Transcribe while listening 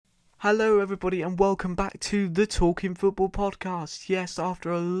Hello everybody and welcome back to the Talking Football Podcast. Yes,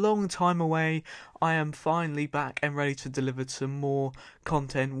 after a long time away, I am finally back and ready to deliver some more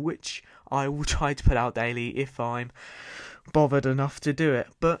content, which I will try to put out daily if I'm bothered enough to do it.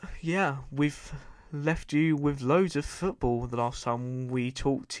 But yeah, we've left you with loads of football the last time we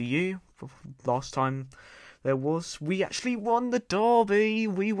talked to you. Last time we actually won the derby.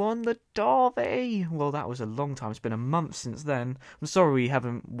 We won the derby. Well, that was a long time. It's been a month since then. I'm sorry we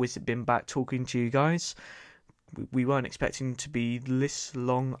haven't been back talking to you guys. We weren't expecting to be this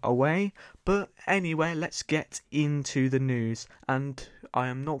long away. But anyway, let's get into the news. And I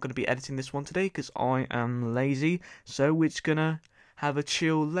am not going to be editing this one today because I am lazy. So we're just going to have a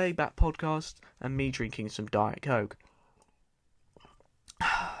chill, laid-back podcast and me drinking some Diet Coke.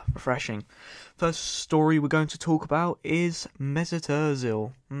 Refreshing. First story we're going to talk about is Mesut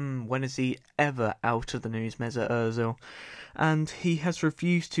Ozil. When is he ever out of the news, Mesut Ozil? And he has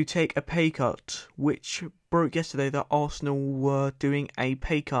refused to take a pay cut, which broke yesterday that Arsenal were doing a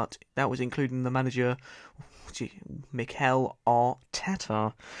pay cut. That was including the manager, Mikel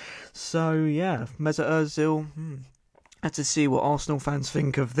Arteta. So yeah, Mesut Ozil. Had to see what Arsenal fans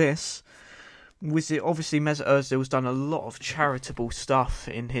think of this. Obviously Mesut Ozil's done a lot of charitable stuff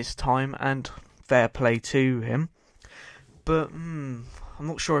in his time, and fair play to him. But I'm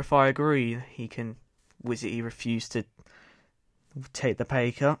not sure if I agree. He refused to take the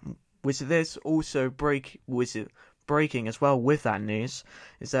pay cut. There's also breaking as well with that news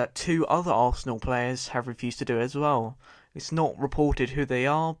is that two other Arsenal players have refused to do it as well. It's not reported who they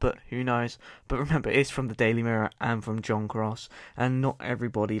are, but who knows. But remember, it's from the Daily Mirror and from John Cross, and not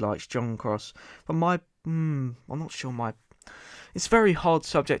everybody likes John Cross. But I'm not sure it's a very hard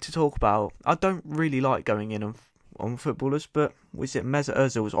subject to talk about. I don't really like going in on footballers, but Mesut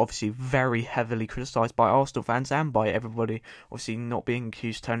Ozil was obviously very heavily criticised by Arsenal fans and by everybody, obviously not being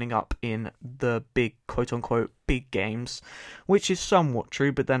accused turning up in the big, quote-unquote, big games, which is somewhat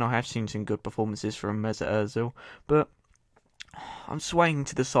true, but then I have seen some good performances from Mesut Ozil. But I'm swaying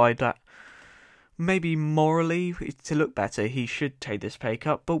to the side that maybe morally, to look better, he should take this pay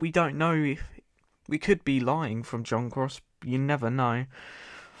cut, but we don't know. If we could be lying from John Cross, you never know.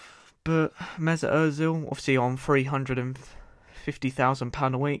 But Mesut Ozil, obviously on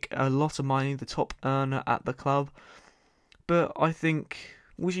 £350,000 a week, a lot of money, the top earner at the club. But I think,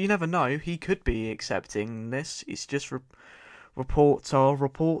 you never know, he could be accepting this. It's just reports are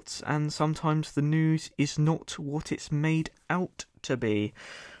reports, and sometimes the news is not what it's made out to be.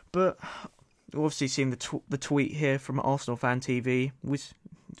 But obviously seen the tweet here from Arsenal Fan TV. Was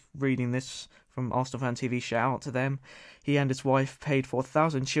reading this from Arsenal Fan TV, shout out to them. He and his wife paid for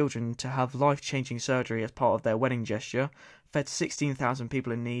 1,000 children to have life-changing surgery as part of their wedding gesture, fed 16,000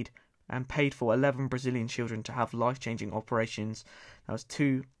 people in need, and paid for 11 Brazilian children to have life-changing operations. That was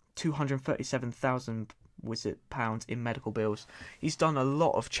 237,000 pounds in medical bills. He's done a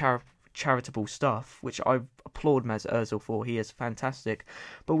lot of charitable stuff, which I applaud Mesut Ozil for. He is fantastic.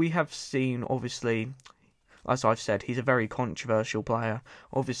 But we have seen, obviously, as I've said, he's a very controversial player.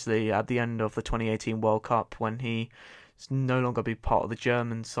 Obviously, at the end of the 2018 World Cup, when he is no longer be part of the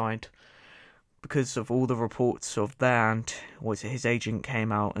German side, because of all the reports of that, and his agent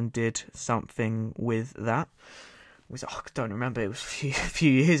came out and did something with that. I don't remember, it was a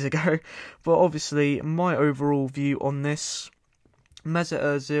few years ago. But obviously, my overall view on this, Mesut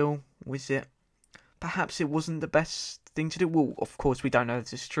Ozil, perhaps it wasn't the best thing to do. Well, of course, we don't know if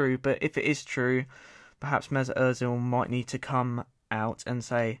this is true, but if it is true, perhaps Mesut Ozil might need to come out and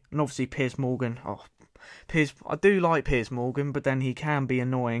say, and obviously Piers Morgan, I do like Piers Morgan, but then he can be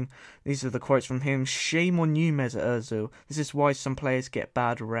annoying. These are the quotes from him. Shame on you, Mesut Ozil. This is why some players get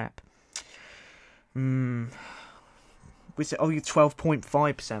bad rep. You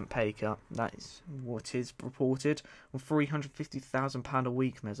 12.5% pay cut. That is what is reported. With £350,000 a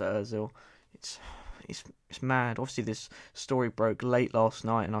week, Mesut Ozil. It's mad. Obviously, this story broke late last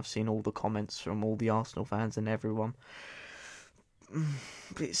night, and I've seen all the comments from all the Arsenal fans and everyone.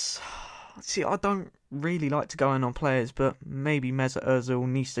 I don't really like to go in on players, but maybe Mesut Ozil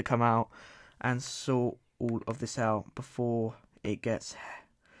needs to come out and sort all of this out before it gets a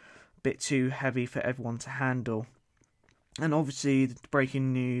bit too heavy for everyone to handle. And obviously, the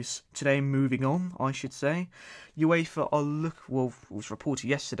breaking news today, moving on, I should say, UEFA was reported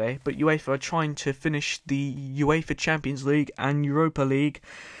yesterday, but UEFA are trying to finish the UEFA Champions League and Europa League,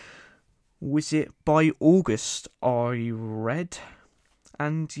 by August, I read.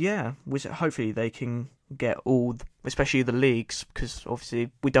 And yeah, hopefully they can get especially the leagues, because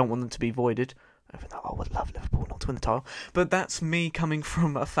obviously we don't want them to be voided. Even though I would love Liverpool not to win the title. But that's me coming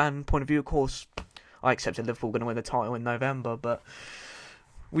from a fan point of view, of course. I accepted Liverpool going to win the title in November, but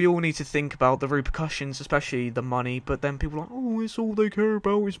we all need to think about the repercussions, especially the money, but then people are like, oh, it's all they care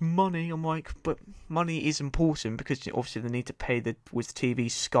about is money. I'm like, but money is important because obviously they need to pay with TV,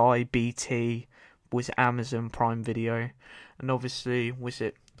 Sky, BT, with Amazon Prime Video, and obviously with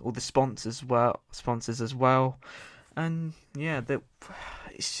it all the sponsors as well, and yeah,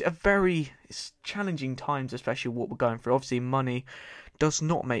 it's challenging times, especially what we're going through. Obviously, money does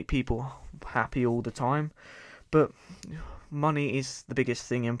not make people happy all the time, but money is the biggest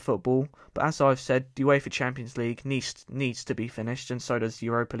thing in football. But as I've said, the UEFA Champions League needs to be finished, and so does the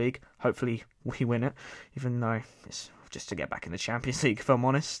Europa League. Hopefully we win it, even though it's just to get back in the Champions League, if I'm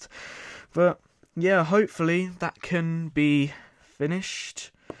honest. But yeah, hopefully that can be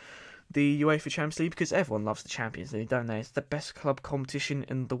finished, the UEFA Champions League, because everyone loves the Champions League, don't they? It's the best club competition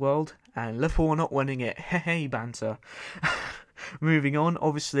in the world, and Liverpool are not winning it. Hey, banter. Moving on,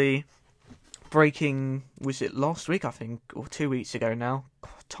 obviously, was it last week, I think, or 2 weeks ago now?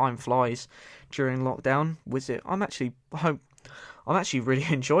 God, time flies during lockdown. I'm actually really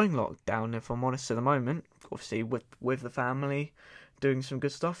enjoying lockdown, if I'm honest, at the moment. Obviously, with the family, doing some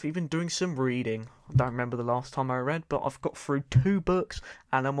good stuff, even doing some reading. I don't remember the last time I read, but I've got through 2 books,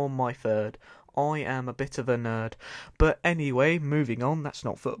 and I'm on my 3rd. I am a bit of a nerd. But anyway, moving on, that's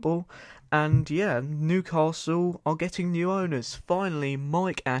not football. And yeah, Newcastle are getting new owners. Finally,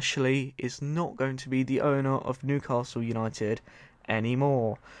 Mike Ashley is not going to be the owner of Newcastle United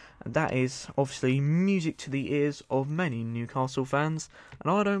anymore. And that is obviously music to the ears of many Newcastle fans,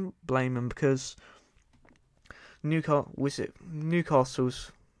 and I don't blame them, because Newcastle's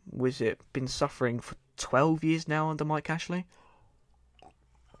been suffering for 12 years now under Mike Ashley.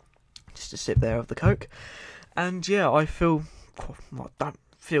 Just a sip there of the Coke. And yeah, I don't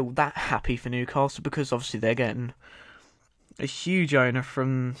feel that happy for Newcastle, because obviously they're getting a huge owner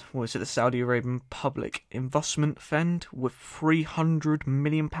from, the Saudi Arabian Public Investment Fund, with £300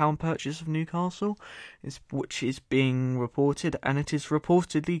 million purchase of Newcastle, which is being reported, and it is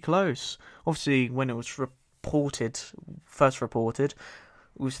reportedly close. Obviously, when it was first reported,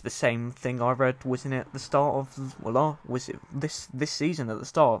 it was the same thing I read, wasn't it, at the start of, was it this season at the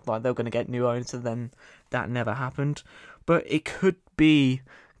start, like they were going to get new owners, and then that never happened. But it could be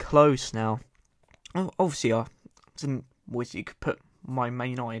close now. Obviously, you could put my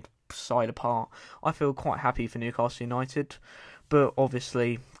Man United side apart. I feel quite happy for Newcastle United, but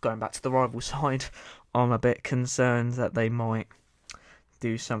obviously, going back to the rival side, I'm a bit concerned that they might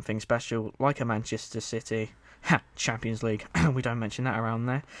do something special, like a Manchester City. Champions League. We don't mention that around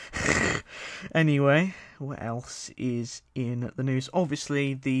there. Anyway, what else is in the news?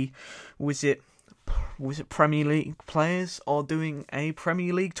 Obviously, was it Premier League players are doing a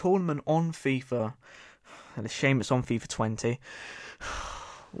Premier League tournament on FIFA. And a shame it's on FIFA 20.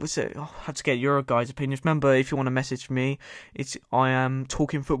 I had to get your guys' opinions. Remember, if you want to message me, I am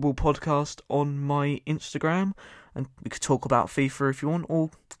Talking Football Podcast on my Instagram, and we could talk about FIFA if you want, or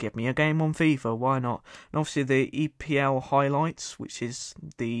give me a game on FIFA, why not? And obviously the EPL highlights, which is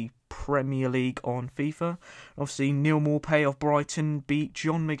the Premier League on FIFA. Obviously, Neil Maupay of Brighton beat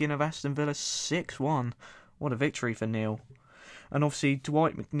John McGinn of Aston Villa 6-1. What a victory for Neil. And obviously,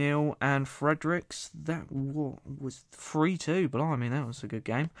 Dwight McNeil and Fredericks, that was 3-2. Blimey, that was a good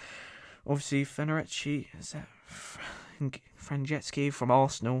game. Obviously, Franjetsky from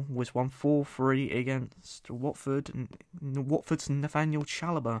Arsenal was won 4-3 against Watford, and Watford's Nathaniel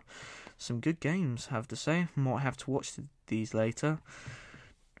Chalobah. Some good games, I have to say. Might have to watch these later.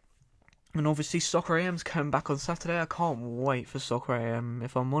 And obviously, Soccer AM's coming back on Saturday. I can't wait for Soccer AM,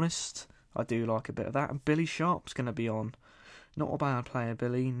 if I'm honest. I do like a bit of that. And Billy Sharp's going to be on. Not a bad player,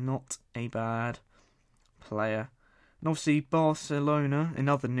 Billy. Not a bad player. And obviously, Barcelona, in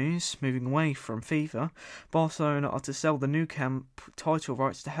other news, moving away from FIFA, Barcelona are to sell the Nou Camp title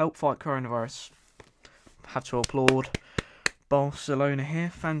rights to help fight coronavirus. Have to applaud Barcelona here.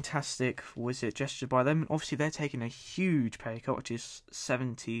 Fantastic gesture by them. Obviously, they're taking a huge pay cut, which is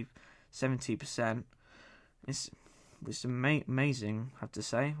 70%. It's amazing, I have to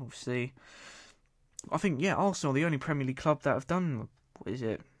say. Obviously, I think, Arsenal are the only Premier League club that have done,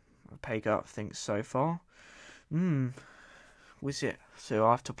 a pay cut, I think, so far. So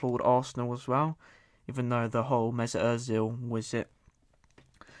I have to applaud Arsenal as well, even though the whole Mesut Ozil,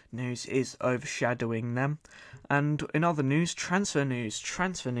 news is overshadowing them. And in other news, transfer news.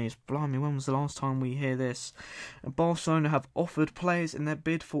 Blimey, when was the last time we hear this? Barcelona have offered players in their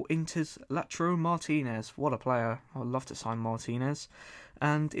bid for Inter's Lautaro Martinez. What a player. I'd love to sign Martinez.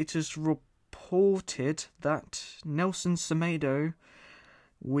 And it is reported that Nelson Semedo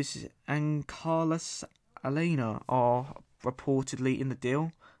and Carlos Alena are reportedly in the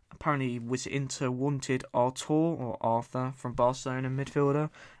deal. apparently was Inter wanted Arthur from Barcelona midfielder,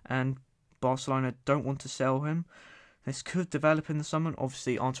 and Barcelona don't want to sell him. This could develop in the summer.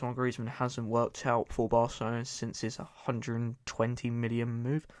 Obviously, Antoine Griezmann hasn't worked out for Barcelona since his 120 million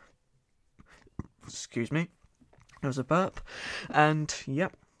move. Excuse me. It was a burp. And,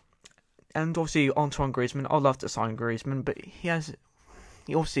 yep. And obviously, Antoine Griezmann, I'd love to sign Griezmann, but he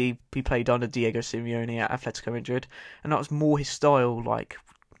played under Diego Simeone at Atletico Madrid, and that was more his style, like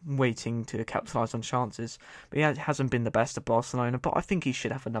waiting to capitalise on chances. But he hasn't been the best at Barcelona, but I think he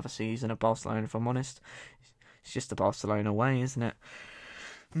should have another season at Barcelona, if I'm honest. It's just the Barcelona way, isn't it?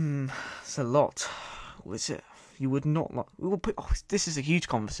 It's a lot. Was it? You would not like. This is a huge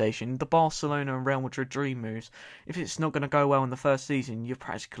conversation. The Barcelona and Real Madrid dream moves. If it's not going to go well in the first season, you're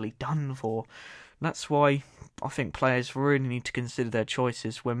practically done for. That's why I think players really need to consider their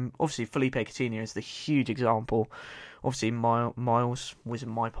choices. When obviously Felipe Coutinho is the huge example. Obviously Miles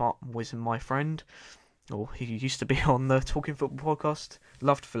wasn't my friend, or he used to be on the Talking Football podcast.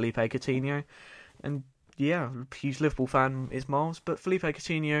 Loved Felipe Coutinho, and yeah, huge Liverpool fan is Miles, but Felipe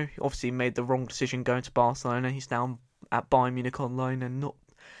Coutinho obviously made the wrong decision going to Barcelona. He's now at Bayern Munich on loan and not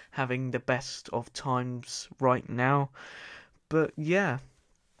having the best of times right now. But yeah,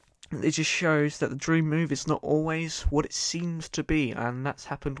 it just shows that the dream move is not always what it seems to be, and that's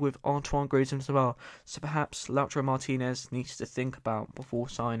happened with Antoine Griezmann as well. So perhaps Lautaro Martinez needs to think about before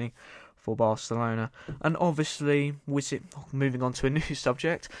signing for Barcelona. And obviously, moving on to a new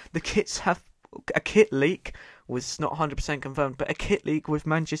subject, the kits have a kit leak, was not 100% confirmed, but a kit leak with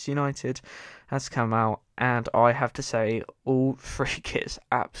Manchester United has come out, and I have to say all three kits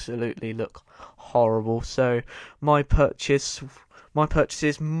absolutely look horrible. So my purchases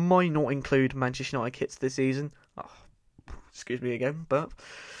might not include Manchester United kits this season. Excuse me again, but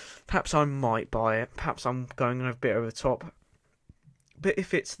perhaps I might buy it. Perhaps I'm going a bit over the top. But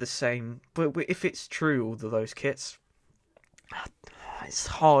if it's the same, but if it's true, all of those kits, it's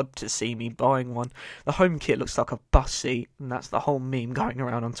hard to see me buying one. The home kit looks like a bus seat, and that's the whole meme going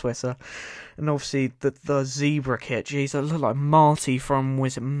around on Twitter. And obviously the zebra kit, jeez, it look like Marty from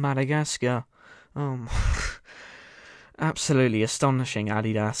Madagascar. Absolutely astonishing.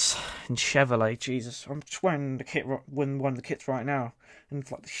 Adidas and Chevrolet, Jesus, I'm just wearing one of the kits right now, and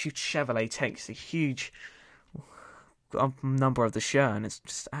like the huge Chevrolet takes a huge number of the shirt, and it's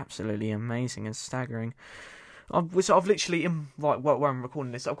just absolutely amazing and staggering. I've literally, where I'm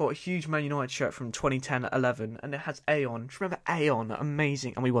recording this, I've got a huge Man United shirt from 2010-11, and it has Aeon. Do you remember Aeon?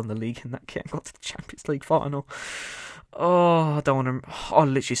 Amazing. And we won the league in that kit and got to the Champions League final. Oh, I don't want to. I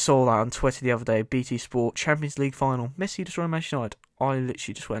literally saw that on Twitter the other day. BT Sport, Champions League final. Messi destroyed Manchester United. I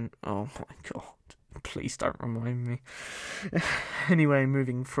literally just went, oh my god. Please don't remind me. Anyway,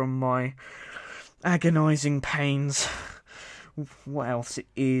 moving from my agonising pains, what else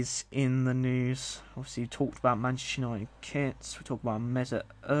is in the news? Obviously, we talked about Manchester United kits. We talked about Mesut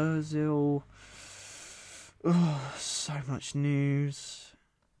Ozil. Oh, so much news.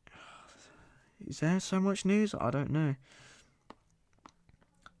 Is there so much news? I don't know.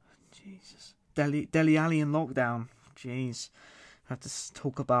 Jesus. Dele Alli in lockdown. Jeez. I have to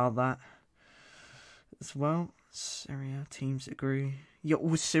talk about that as well. Serie A teams agree. Yeah,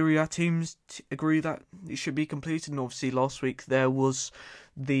 all Serie A teams agree that it should be completed. And obviously last week there was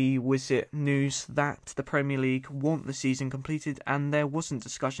news that the Premier League want the season completed, and there wasn't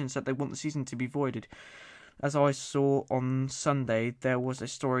discussions that they want the season to be voided. As I saw on Sunday, there was a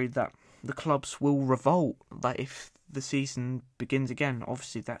story that the clubs will revolt, that if the season begins again.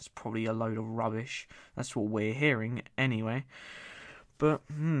 Obviously that's probably a load of rubbish. That's what we're hearing anyway. But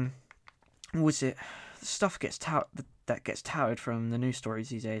the stuff that gets touted from the news stories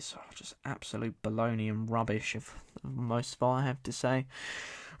these days, just absolute baloney and rubbish, if most of all I have to say.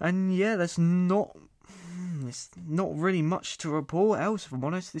 And yeah, there's not really much to report else, if I'm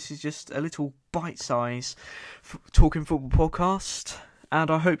honest. This is just a little bite-size Talking Football podcast,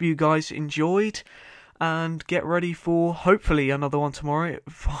 and I hope you guys enjoyed, and get ready for hopefully another one tomorrow,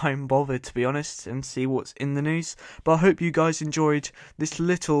 if I'm bothered, to be honest, and see what's in the news. But I hope you guys enjoyed this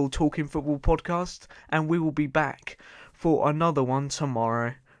little Talking Football podcast, and we will be back for another one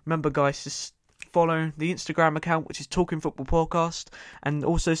tomorrow. Remember guys, just follow the Instagram account, which is Talking Football Podcast, and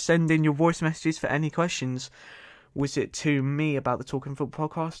also send in your voice messages for any questions. Was it to me about the Talking Football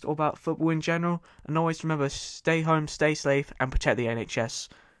Podcast or about football in general? And always remember, stay home, stay safe, and protect the NHS.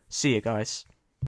 See you guys.